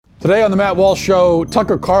Today on the Matt Walsh Show,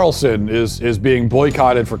 Tucker Carlson is being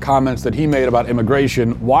boycotted for comments that he made about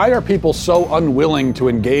immigration. Why are people so unwilling to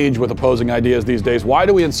engage with opposing ideas these days? Why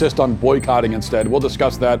do we insist on boycotting instead? We'll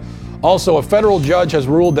discuss that. Also, a federal judge has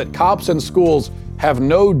ruled that cops and schools have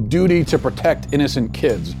no duty to protect innocent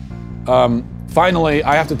kids. Finally,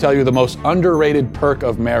 I have to tell you the most underrated perk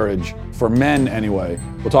of marriage, for men anyway.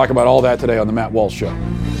 We'll talk about all that today on the Matt Walsh Show.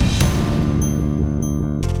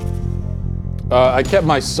 I kept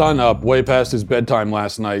my son up way past his bedtime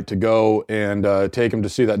last night to go and take him to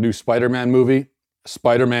see that new Spider-Man movie,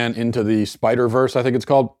 Spider-Man Into the Spider-Verse, I think it's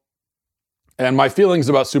called. And my feelings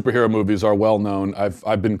about superhero movies are well known.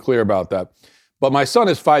 I've been clear about that. But my son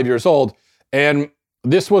is 5 years old, and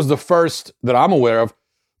this was the first that I'm aware of,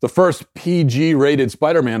 the first PG-rated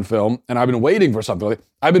Spider-Man film, and I've been waiting for something.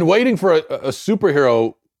 I've been waiting for a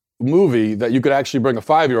superhero movie that you could actually bring a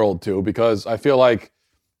 5-year-old to, because I feel like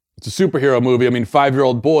it's a superhero movie. I mean,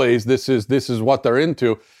 5-year-old boys, this is what they're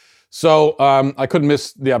into. So I couldn't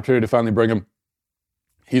miss the opportunity to finally bring him.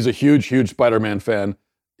 He's a huge Spider-Man fan.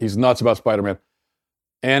 He's nuts about Spider-Man.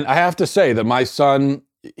 And I have to say that my son,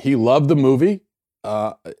 he loved the movie.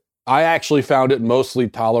 I actually found it mostly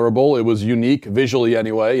tolerable. It was unique visually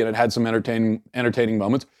anyway, and it had some entertaining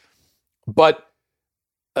moments. But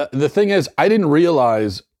the thing is, I didn't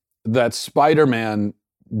realize that Spider-Man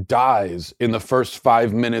dies in the first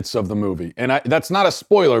 5 minutes of the movie. And that's not a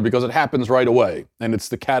spoiler because it happens right away, and it's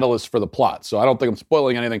the catalyst for the plot. So I don't think I'm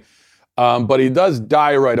spoiling anything. But he does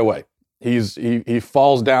die right away. He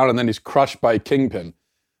falls down and then he's crushed by Kingpin.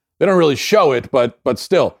 They don't really show it, but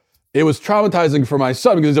still. It was traumatizing for my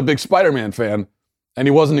son because he's a big Spider-Man fan, and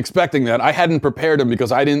he wasn't expecting that. I hadn't prepared him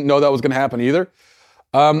because I didn't know that was going to happen either.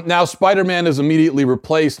 Now Spider-Man is immediately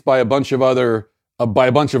replaced by a bunch of other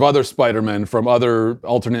Spider-Men from other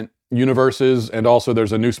alternate universes, and also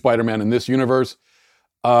there's a new Spider-Man in this universe.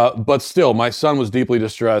 But still, my son was deeply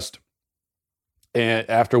distressed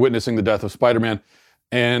after witnessing the death of Spider-Man.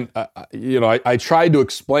 And, I tried to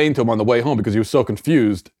explain to him on the way home because he was so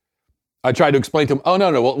confused. I tried to explain to him, oh,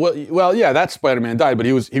 no, well, yeah, that Spider-Man died, but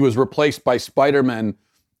he was replaced by Spider-Man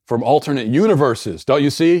from alternate universes. Don't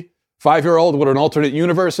you see, 5-year-old, what an alternate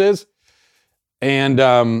universe is?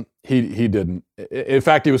 And he didn't. In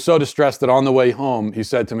fact, he was so distressed that on the way home, he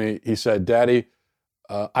said to me, Daddy,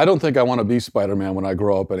 I don't think I want to be Spider-Man when I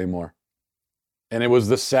grow up anymore. And it was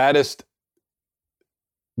the saddest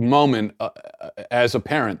moment as a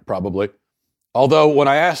parent, probably. Although when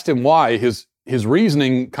I asked him why, his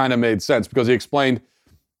reasoning kind of made sense, because he explained,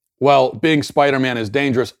 well, being Spider-Man is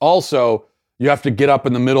dangerous. Also, you have to get up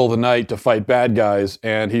in the middle of the night to fight bad guys,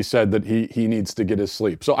 and he said that he needs to get his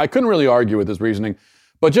sleep. So I couldn't really argue with his reasoning,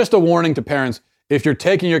 but just a warning to parents, if you're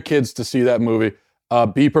taking your kids to see that movie,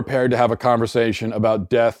 be prepared to have a conversation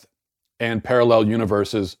about death and parallel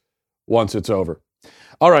universes once it's over.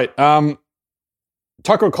 All right,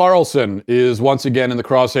 Tucker Carlson is once again in the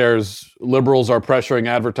crosshairs. Liberals are pressuring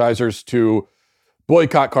advertisers to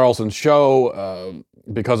boycott Carlson's show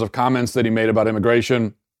because of comments that he made about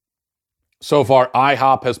immigration. So far,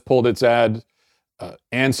 IHOP has pulled its ad,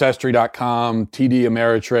 Ancestry.com, TD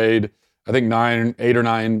Ameritrade, I think 8 or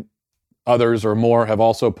 9 others or more have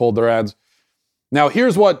also pulled their ads. Now, I'm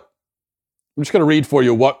just going to read for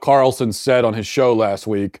you what Carlson said on his show last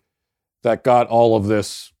week that got all of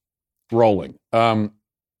this rolling. And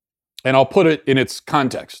I'll put it in its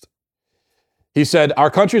context. He said, our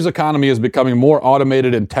country's economy is becoming more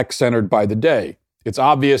automated and tech-centered by the day. It's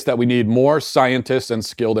obvious that we need more scientists and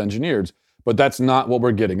skilled engineers, but that's not what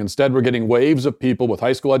we're getting. Instead, we're getting waves of people with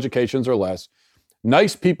high school educations or less.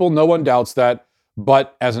 Nice people, no one doubts that,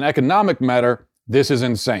 but as an economic matter, this is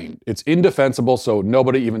insane. It's indefensible, so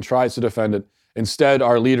nobody even tries to defend it. Instead,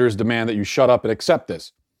 our leaders demand that you shut up and accept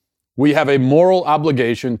this. We have a moral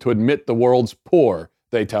obligation to admit the world's poor,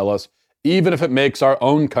 they tell us, even if it makes our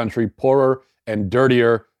own country poorer and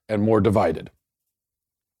dirtier and more divided.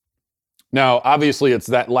 Now, obviously, it's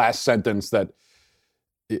that last sentence that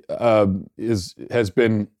has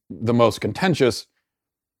been the most contentious.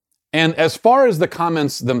 And as far as the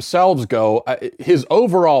comments themselves go, his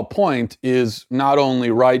overall point is not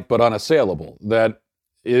only right, but unassailable, that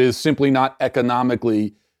it is simply not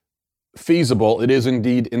economically feasible. It is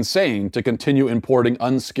indeed insane to continue importing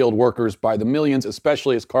unskilled workers by the millions,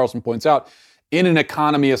 especially, as Carlson points out, in an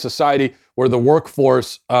economy, a society where the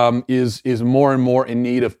workforce is more and more in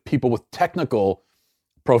need of people with technical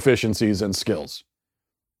proficiencies and skills.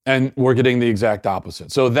 And we're getting the exact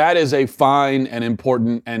opposite. So that is a fine and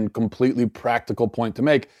important and completely practical point to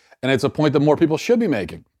make. And it's a point that more people should be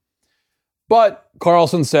making. But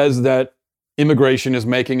Carlson says that immigration is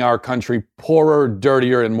making our country poorer,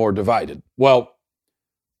 dirtier, and more divided. Well,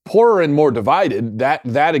 poorer and more divided.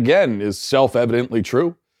 That again is self-evidently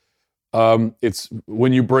true. It's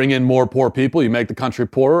when you bring in more poor people, you make the country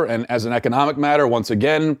poorer. And as an economic matter, once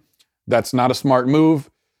again, that's not a smart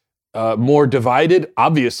move. More divided,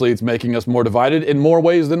 obviously it's making us more divided in more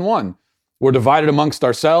ways than one. We're divided amongst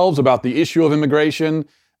ourselves about the issue of immigration,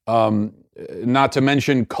 not to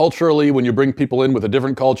mention culturally, when you bring people in with a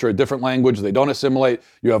different culture, a different language, they don't assimilate,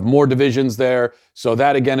 you have more divisions there. So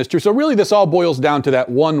that again is true. So really this all boils down to that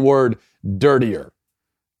one word, dirtier.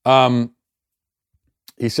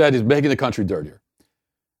 He said he's making the country dirtier.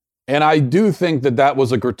 And I do think that that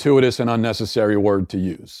was a gratuitous and unnecessary word to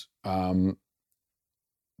use.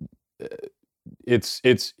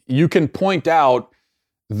 You can point out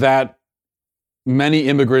that many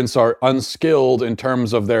immigrants are unskilled in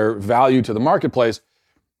terms of their value to the marketplace,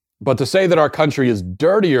 but to say that our country is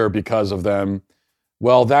dirtier because of them,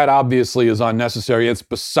 well, that obviously is unnecessary. It's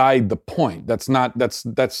beside the point. That's not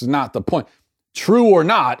the point. True or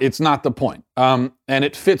not, it's not the point. And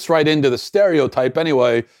it fits right into the stereotype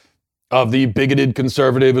anyway of the bigoted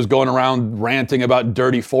conservative who's going around ranting about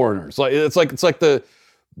dirty foreigners. It's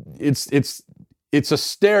a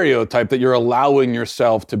stereotype that you're allowing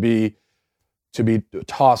yourself to be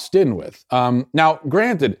tossed in with. Now,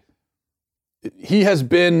 granted, he has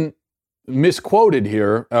been misquoted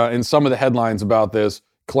here in some of the headlines about this,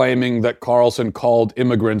 claiming that Carlson called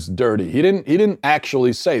immigrants dirty. He didn't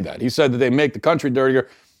actually say that. He said that they make the country dirtier.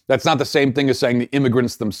 That's not the same thing as saying the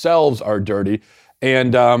immigrants themselves are dirty.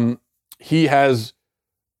 And he has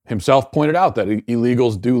himself pointed out that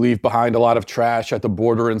illegals do leave behind a lot of trash at the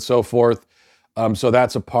border and so forth. So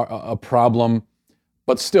that's a problem.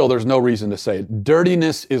 But still, there's no reason to say it.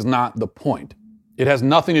 Dirtiness is not the point. It has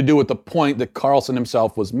nothing to do with the point that Carlson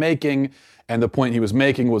himself was making, and the point he was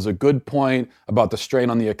making was a good point about the strain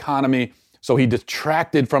on the economy. So he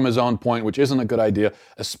detracted from his own point, which isn't a good idea,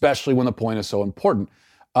 especially when the point is so important.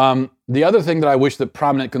 The other thing that I wish that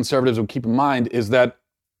prominent conservatives would keep in mind is that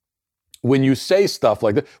when you say stuff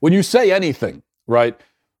like that, when you say anything, right,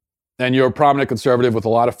 and you're a prominent conservative with a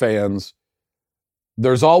lot of fans,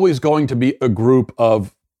 there's always going to be a group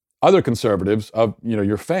of other conservatives, of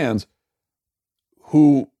your fans,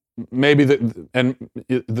 who maybe the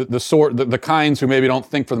kinds who maybe don't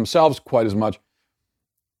think for themselves quite as much,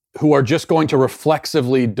 who are just going to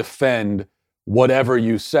reflexively defend whatever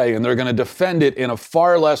you say, and they're going to defend it in a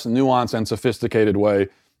far less nuanced and sophisticated way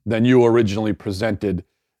than you originally presented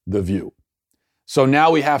the view. So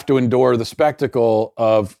now we have to endure the spectacle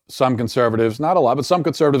of some conservatives, not a lot, but some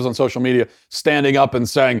conservatives on social media standing up and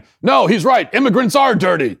saying, no, he's right, immigrants are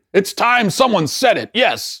dirty. It's time someone said it.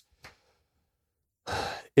 Yes.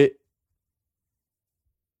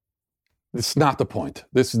 It's not the point.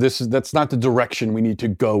 That's not the direction we need to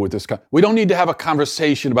go with this. We don't need to have a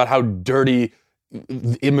conversation about how dirty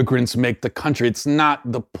immigrants make the country. It's not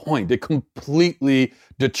the point. It completely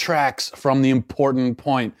detracts from the important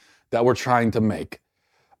point that we're trying to make.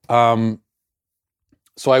 So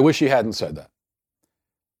I wish he hadn't said that.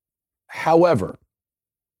 However,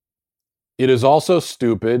 it is also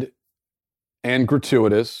stupid and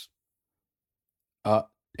gratuitous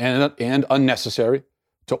and unnecessary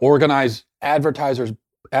to organize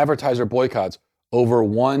advertiser boycotts over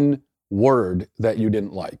one word that you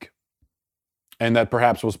didn't like and that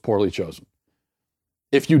perhaps was poorly chosen.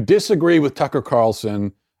 If you disagree with Tucker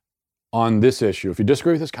Carlson on this issue, if you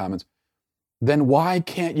disagree with his comments, then why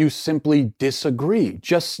can't you simply disagree?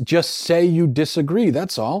 Just say you disagree,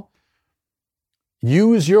 that's all.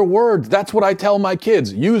 Use your words. That's what I tell my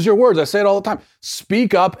kids. Use your words. I say it all the time.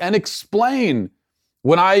 Speak up and explain.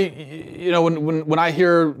 When I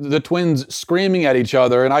hear the twins screaming at each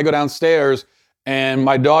other and I go downstairs and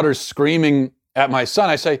my daughter's screaming at my son,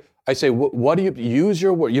 I say, what do you, use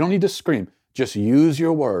your word. You don't need to scream. Just use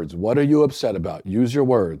your words. What are you upset about? Use your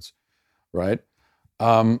words, right?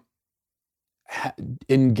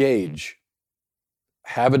 Engage.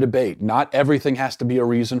 Have a debate. Not everything has to be a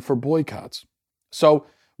reason for boycotts. So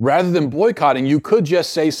rather than boycotting, you could just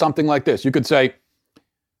say something like this. You could say,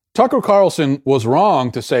 Tucker Carlson was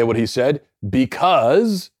wrong to say what he said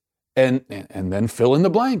because, and then fill in the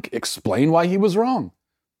blank. Explain why he was wrong.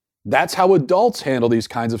 That's how adults handle these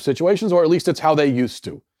kinds of situations, or at least it's how they used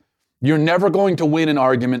to. You're never going to win an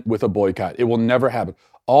argument with a boycott. It will never happen.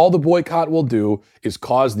 All the boycott will do is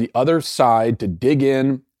cause the other side to dig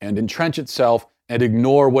in and entrench itself and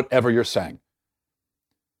ignore whatever you're saying.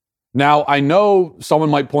 Now, I know someone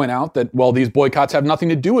might point out that, well, these boycotts have nothing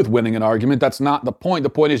to do with winning an argument. That's not the point. The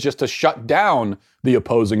point is just to shut down the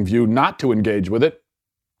opposing view, not to engage with it.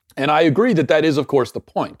 And I agree that that is, of course, the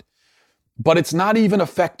point. But it's not even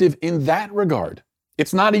effective in that regard.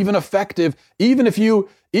 It's not even effective. Even if you're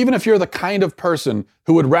the kind of person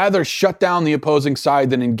who would rather shut down the opposing side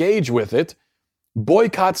than engage with it,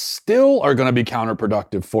 boycotts still are going to be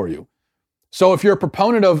counterproductive for you. So if you're a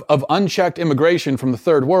proponent of unchecked immigration from the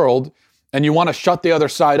third world and you want to shut the other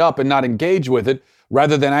side up and not engage with it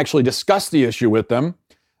rather than actually discuss the issue with them,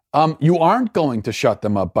 you aren't going to shut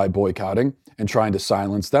them up by boycotting and trying to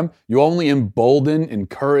silence them. You only embolden,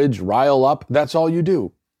 encourage, rile up. That's all you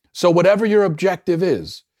do. So whatever your objective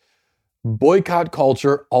is, boycott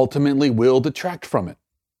culture ultimately will detract from it.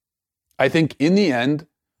 I think in the end,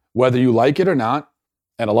 whether you like it or not,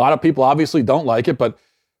 and a lot of people obviously don't like it, but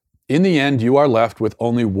in the end, you are left with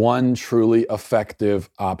only one truly effective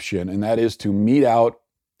option, and that is to meet out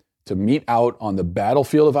on the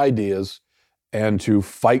battlefield of ideas and to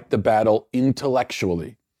fight the battle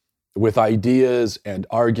intellectually with ideas and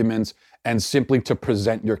arguments and simply to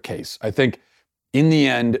present your case. I think in the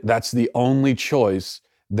end, that's the only choice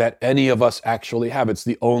that any of us actually have. It's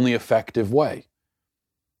the only effective way.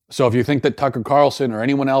 So if you think that Tucker Carlson or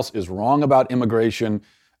anyone else is wrong about immigration,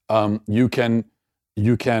 you can,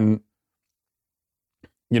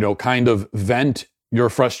 kind of vent your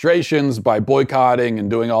frustrations by boycotting and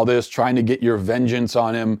doing all this, trying to get your vengeance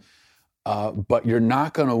on him. But you're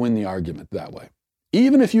not going to win the argument that way.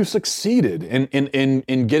 Even if you succeeded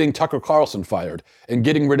in getting Tucker Carlson fired and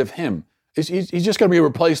getting rid of him, he's just going to be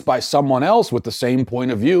replaced by someone else with the same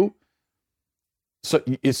point of view. So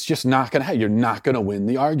it's just not going to happen. You're not going to win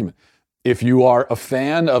the argument. If you are a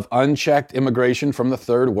fan of unchecked immigration from the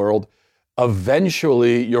third world,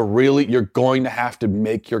 eventually you're going to have to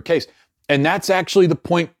make your case. And that's actually the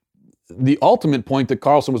point, the ultimate point that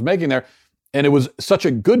Carlson was making there. And it was such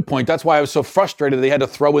a good point. That's why I was so frustrated they had to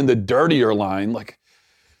throw in the dirtier line,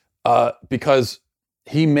 because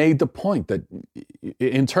he made the point that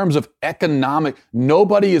in terms of economic,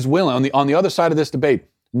 nobody is willing, on the other side of this debate,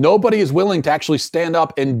 nobody is willing to actually stand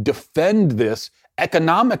up and defend this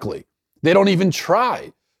economically. They don't even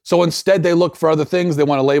try. So instead, they look for other things. They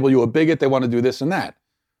want to label you a bigot. They want to do this and that.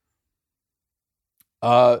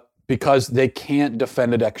 Because they can't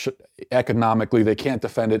defend it economically. They can't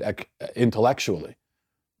defend it intellectually.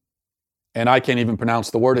 And I can't even pronounce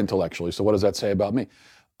the word intellectually. So what does that say about me?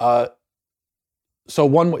 So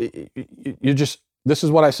this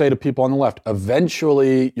is what I say to people on the left.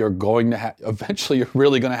 Eventually, you're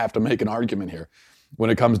really going to have to make an argument here when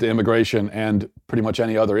it comes to immigration and pretty much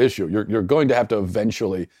any other issue. You're going to have to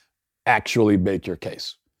eventually actually make your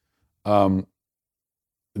case.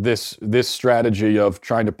 This strategy of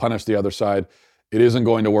trying to punish the other side, it isn't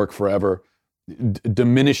going to work forever.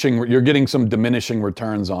 You're getting some diminishing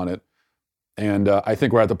returns on it. And I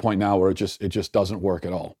think we're at the point now where it just doesn't work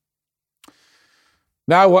at all.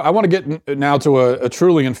 Now, I want to get now to a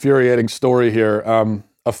truly infuriating story here.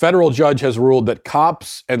 A federal judge has ruled that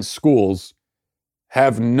cops and schools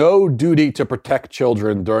have no duty to protect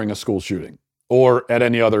children during a school shooting or at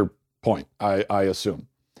any other point, I assume.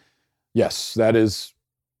 Yes, that's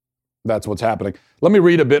what's happening. Let me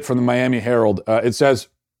read a bit from the Miami Herald. It says,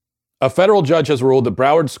 a federal judge has ruled that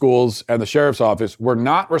Broward schools and the sheriff's office were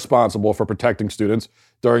not responsible for protecting students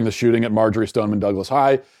during the shooting at Marjory Stoneman Douglas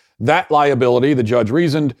High. That liability, the judge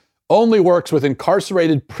reasoned, only works with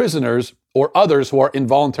incarcerated prisoners or others who are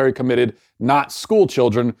involuntary committed, not school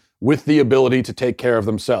children with the ability to take care of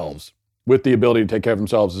themselves. With the ability to take care of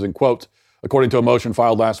themselves is in quotes, according to a motion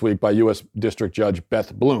filed last week by U.S. District Judge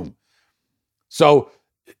Beth Bloom. So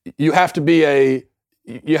you have to be a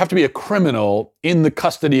criminal in the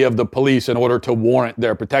custody of the police in order to warrant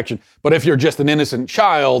their protection. But if you're just an innocent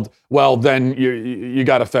child, well, then you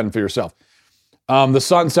got to fend for yourself. The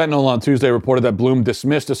Sun Sentinel on Tuesday reported that Bloom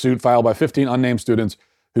dismissed a suit filed by 15 unnamed students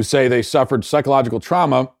who say they suffered psychological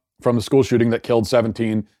trauma from the school shooting that killed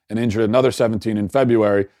 17 and injured another 17 in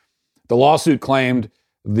February. The lawsuit claimed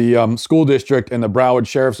the school district and the Broward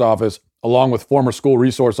Sheriff's Office, along with former school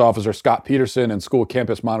resource officer Scott Peterson and school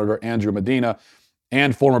campus monitor Andrew Medina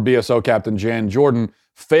and former BSO captain Jan Jordan,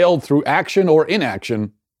 failed through action or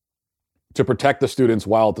inaction to protect the students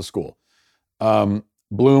while at the school.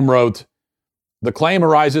 Bloom wrote, the claim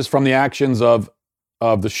arises from the actions of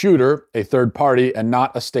the shooter, a third party, and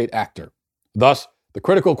not a state actor. Thus, the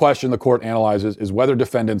critical question the court analyzes is whether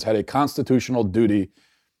defendants had a constitutional duty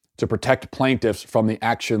to protect plaintiffs from the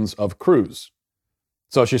actions of Cruz.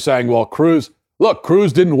 So she's saying, well, Cruz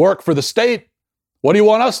didn't work for the state. What do you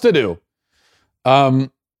want us to do?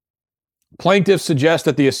 Plaintiffs suggest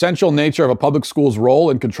that the essential nature of a public school's role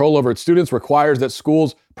and control over its students requires that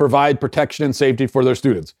schools provide protection and safety for their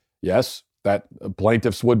students. Yes, that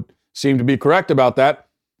plaintiffs would seem to be correct about that,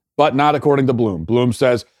 but not according to Bloom. Bloom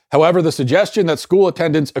says, However, the suggestion that school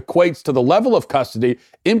attendance equates to the level of custody,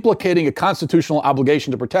 implicating a constitutional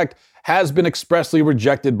obligation to protect, has been expressly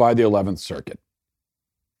rejected by the 11th Circuit.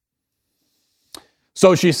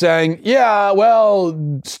 So she's saying, yeah,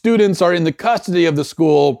 well, students are in the custody of the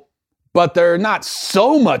school, but they're not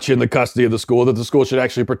so much in the custody of the school that the school should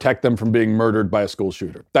actually protect them from being murdered by a school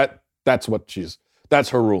shooter. That's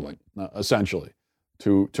her ruling, essentially,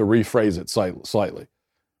 to rephrase it slightly.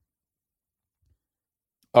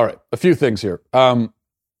 All right, a few things here. Number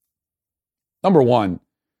one,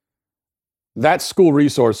 that school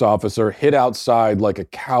resource officer hid outside like a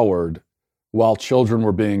coward while children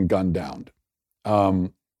were being gunned down.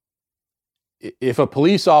 If a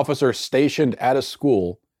police officer stationed at a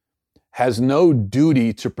school has no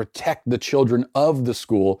duty to protect the children of the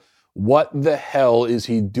school, what the hell is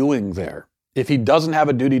he doing there? If he doesn't have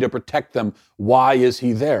a duty to protect them, why is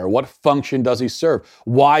he there? What function does he serve?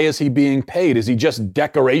 Why is he being paid? Is he just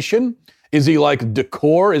decoration? Is he like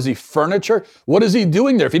decor? Is he furniture? What is he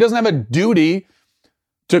doing there? If he doesn't have a duty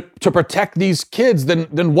to protect these kids,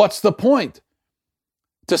 then what's the point?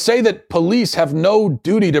 To say that police have no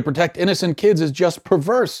duty to protect innocent kids is just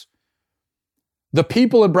perverse. The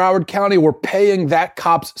people in Broward County were paying that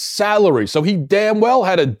cop's salary, so he damn well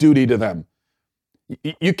had a duty to them.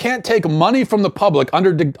 You can't take money from the public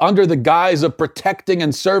under the guise of protecting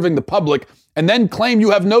and serving the public and then claim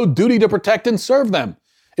you have no duty to protect and serve them.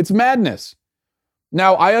 It's madness.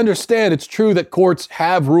 Now, I understand it's true that courts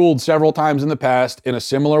have ruled several times in the past in a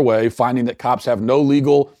similar way, finding that cops have no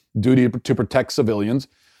legal duty to protect civilians.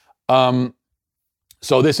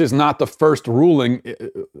 So this is not the first ruling,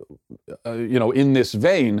 in this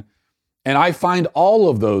vein. And I find all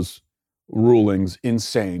of those rulings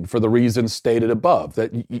insane for the reasons stated above,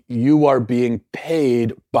 that you are being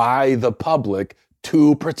paid by the public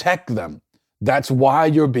to protect them. That's why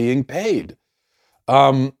you're being paid.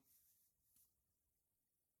 But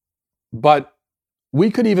we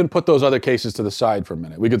could even put those other cases to the side for a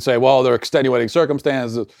minute. We could say, well, there are extenuating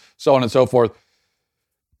circumstances, so on and so forth.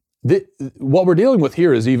 What we're dealing with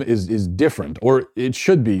here is different, or it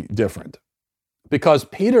should be different. Because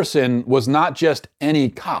Peterson was not just any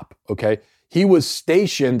cop, okay? He was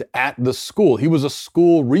stationed at the school. He was a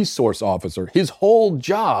school resource officer. His whole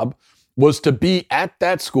job was to be at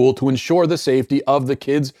that school to ensure the safety of the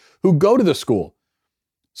kids who go to the school.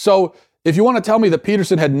 So if you want to tell me that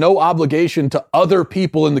Peterson had no obligation to other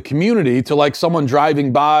people in the community, to like someone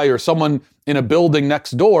driving by or someone in a building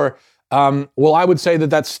next door, well, I would say that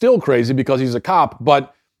that's still crazy because he's a cop,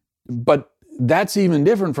 but that's even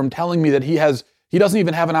different from telling me that he doesn't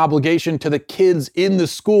even have an obligation to the kids in the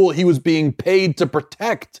school he was being paid to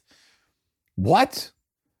protect. What?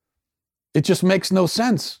 It just makes no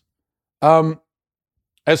sense.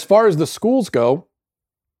 As far as the schools go,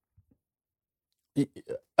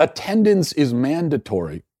 attendance is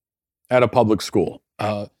mandatory at a public school.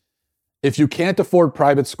 If you can't afford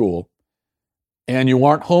private school and you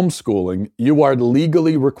aren't homeschooling, you are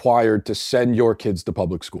legally required to send your kids to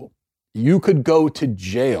public school. You could go to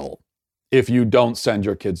jail if you don't send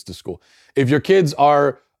your kids to school. If your kids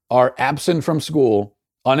are absent from school,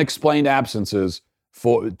 unexplained absences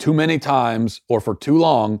for too many times or for too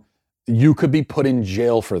long, you could be put in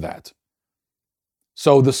jail for that.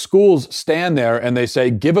 So the schools stand there and they say,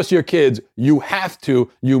 give us your kids. You have to,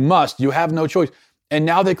 you must, you have no choice. And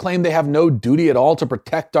now they claim they have no duty at all to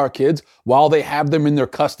protect our kids while they have them in their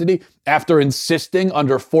custody after insisting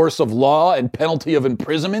under force of law and penalty of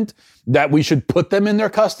imprisonment that we should put them in their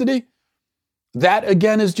custody. That,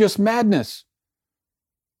 again, is just madness.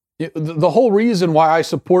 The whole reason why I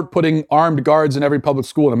support putting armed guards in every public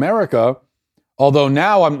school in America, although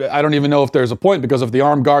now I don't even know if there's a point, because if the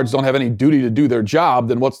armed guards don't have any duty to do their job,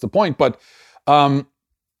 then what's the point? But the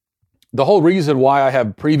whole reason why I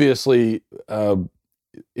have previously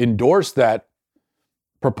endorsed that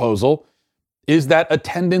proposal is that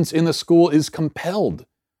attendance in the school is compelled.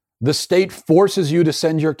 The state forces you to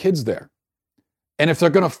send your kids there. And if they're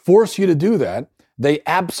going to force you to do that, they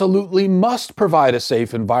absolutely must provide a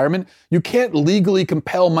safe environment. You can't legally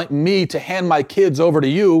compel me to hand my kids over to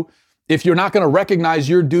you if you're not going to recognize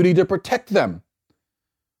your duty to protect them.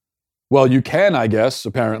 Well, you can, I guess,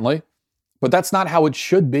 apparently, but that's not how it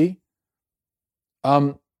should be.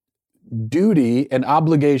 Duty and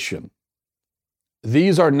obligation.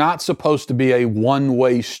 These are not supposed to be a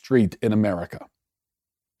one-way street in America.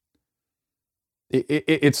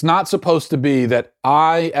 It's not supposed to be that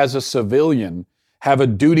I, as a civilian, have a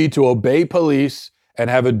duty to obey police and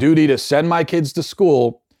have a duty to send my kids to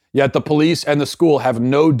school, yet the police and the school have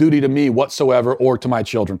no duty to me whatsoever or to my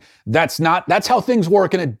children. That's how things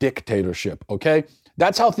work in a dictatorship, okay?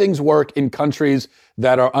 That's how things work in countries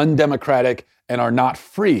that are undemocratic and are not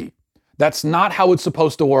free. That's not how it's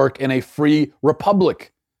supposed to work in a free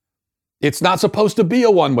republic. It's not supposed to be a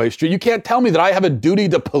one-way street. You can't tell me that I have a duty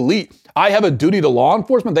to police. I have a duty to law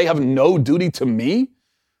enforcement. They have no duty to me.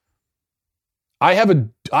 I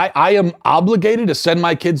am obligated to send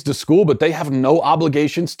my kids to school, but they have no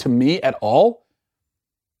obligations to me at all.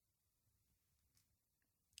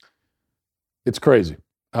 It's crazy.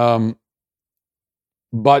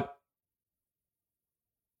 But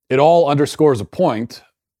it all underscores a point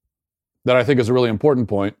that I think is a really important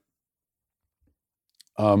point.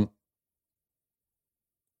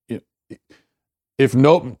 If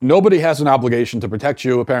nobody has an obligation to protect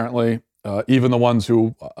you, apparently, even the ones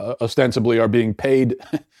who ostensibly are being paid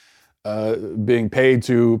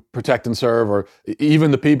to protect and serve, or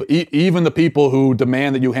even the people who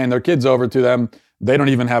demand that you hand their kids over to them, they don't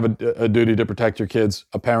even have a duty to protect your kids,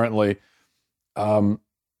 apparently.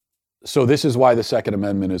 So this is why the Second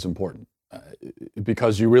Amendment is important,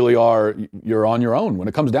 because you're on your own when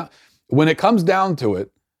it comes down to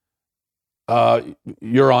it.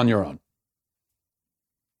 You're on your own.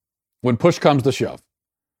 When push comes to shove,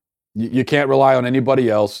 you can't rely on anybody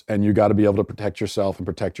else, and you got to be able to protect yourself and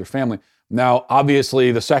protect your family. Now,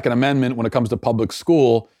 obviously, the Second Amendment, when it comes to public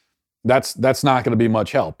school, that's not going to be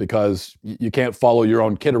much help, because you can't follow your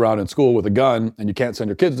own kid around in school with a gun, and you can't send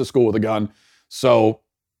your kids to school with a gun. So,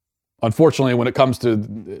 unfortunately, when it comes to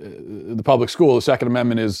the public school, the Second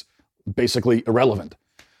Amendment is basically irrelevant.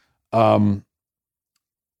 But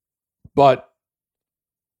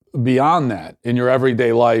beyond that, in your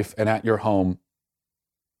everyday life and at your home,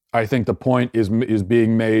 I think the point is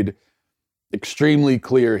being made extremely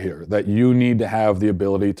clear here, that you need to have the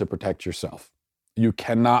ability to protect yourself. You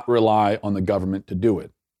cannot rely on the government to do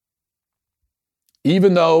it.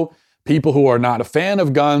 Even though people who are not a fan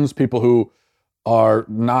of guns, people who are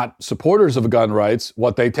not supporters of gun rights,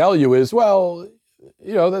 what they tell you is, well,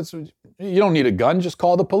 you don't need a gun, just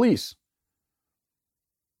call the police.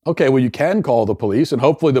 Okay, well, you can call the police, and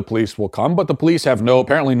hopefully the police will come, but the police have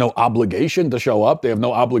apparently no obligation to show up. They have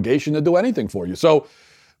no obligation to do anything for you. So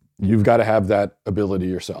you've got to have that ability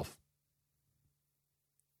yourself.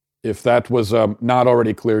 If that was not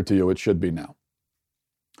already clear to you, it should be now.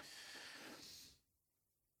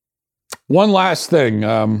 One last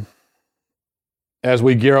thing. As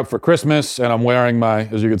we gear up for Christmas, and I'm wearing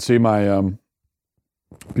as you can see, my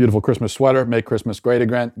beautiful Christmas sweater, Make Christmas Great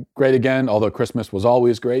Again, although Christmas was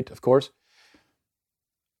always great, of course.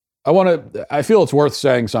 I feel it's worth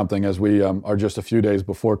saying something as we are just a few days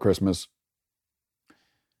before Christmas.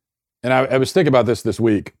 And I was thinking about this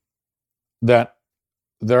week, that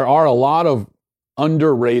there are a lot of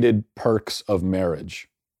underrated perks of marriage,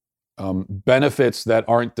 benefits that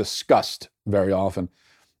aren't discussed very often.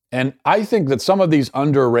 And I think that some of these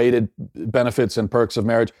underrated benefits and perks of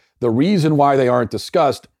marriage, the reason why they aren't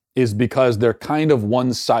discussed is because they're kind of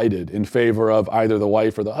one-sided in favor of either the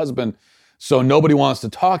wife or the husband. So nobody wants to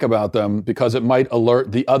talk about them because it might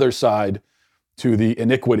alert the other side to the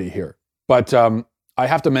iniquity here. But I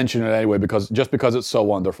have to mention it anyway, because it's so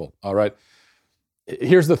wonderful. All right.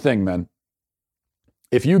 Here's the thing, men.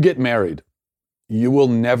 If you get married, you will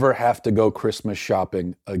never have to go Christmas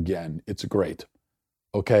shopping again. It's great.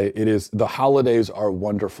 Okay, it is. The holidays are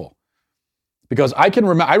wonderful, because I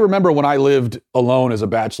remember when I lived alone as a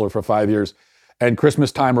bachelor for 5 years, and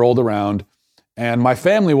Christmas time rolled around, and my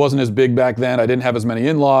family wasn't as big back then. I didn't have as many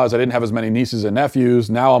in-laws. I didn't have as many nieces and nephews.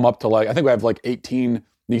 Now I'm up to I think I have 18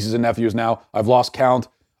 nieces and nephews now. I've lost count,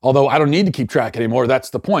 although I don't need to keep track anymore. That's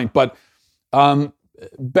the point. But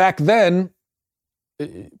back then,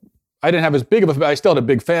 I didn't have as big of I still had a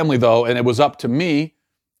big family though, and it was up to me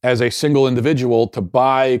as a single individual to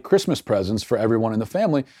buy Christmas presents for everyone in the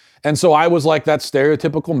family. And so I was like that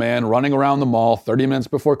stereotypical man running around the mall 30 minutes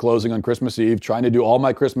before closing on Christmas Eve, trying to do all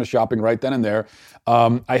my Christmas shopping right then and there.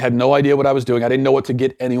 I had no idea what I was doing. I didn't know what to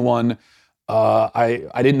get anyone. I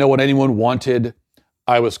didn't know what anyone wanted.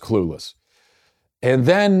 I was clueless. And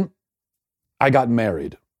then I got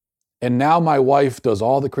married. And now my wife does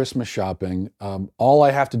all the Christmas shopping. All I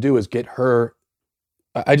have to do is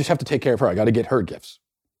I just have to take care of her. I got to get her gifts.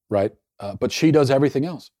 Right? But she does everything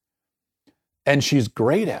else. And she's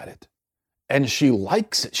great at it. And she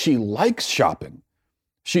likes it. She likes shopping.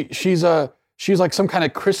 She's like some kind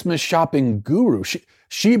of Christmas shopping guru.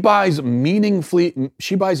 She buys meaningful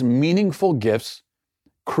gifts,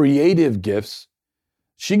 creative gifts.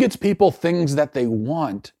 She gets people things that they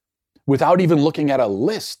want without even looking at a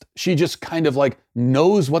list. She just kind of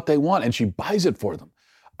knows what they want, and she buys it for them.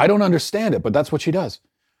 I don't understand it, but that's what she does.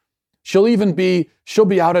 She'll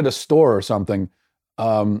be out at a store or something,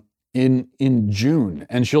 in June,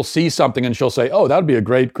 and she'll see something and she'll say, oh, that would be a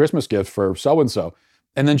great Christmas gift for so-and-so.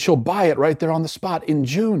 And then she'll buy it right there on the spot in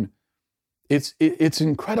June. It's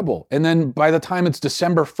incredible. And then by the time it's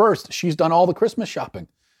December 1st, she's done all the Christmas shopping.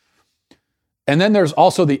 And then there's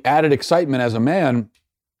also the added excitement as a man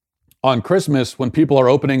on Christmas when people are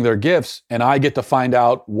opening their gifts and I get to find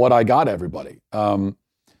out what I got everybody. And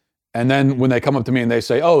then when they come up to me and they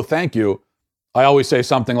say, oh, thank you, I always say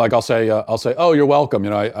something like, I'll say, oh, you're welcome.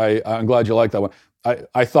 I'm glad you like that one.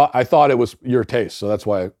 I thought it was your taste. So that's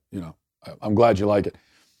why, I'm glad you like it.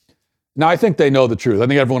 Now, I think they know the truth. I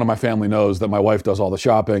think everyone in my family knows that my wife does all the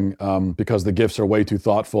shopping because the gifts are way too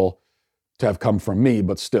thoughtful to have come from me,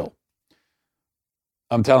 but still.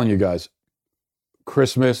 I'm telling you guys,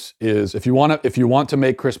 Christmas is, if you want to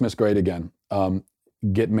make Christmas great again,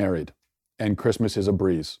 get married. And Christmas is a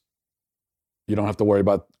breeze. You don't have to worry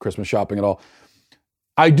about Christmas shopping at all.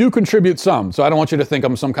 I do contribute some, so I don't want you to think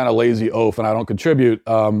I'm some kind of lazy oaf and I don't contribute.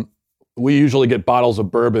 We usually get bottles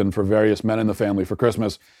of bourbon for various men in the family for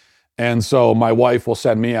Christmas. And so my wife will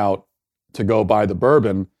send me out to go buy the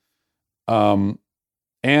bourbon. And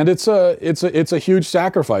it's a huge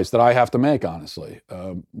sacrifice that I have to make, honestly.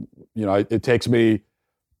 It takes me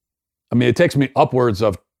upwards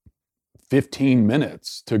of 15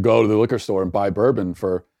 minutes to go to the liquor store and buy bourbon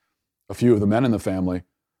for a few of the men in the family.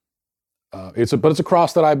 But it's a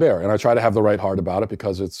cross that I bear, and I try to have the right heart about it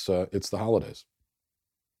because it's the holidays.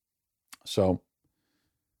 So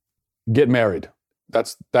get married.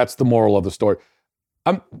 That's the moral of the story.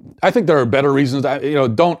 I think there are better reasons.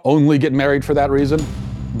 Don't only get married for that reason,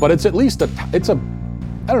 but it's at least I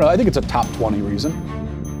think it's a top 20 reason,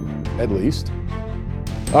 at least.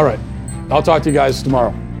 All right, I'll talk to you guys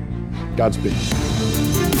tomorrow. Godspeed.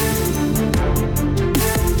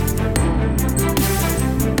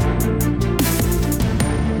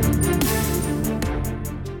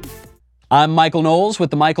 I'm Michael Knowles with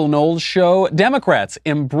The Michael Knowles Show. Democrats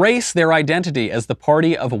embrace their identity as the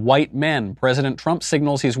party of white men. President Trump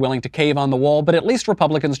signals he's willing to cave on the wall, but at least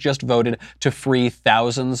Republicans just voted to free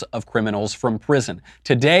thousands of criminals from prison.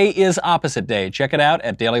 Today is opposite day. Check it out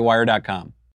at dailywire.com.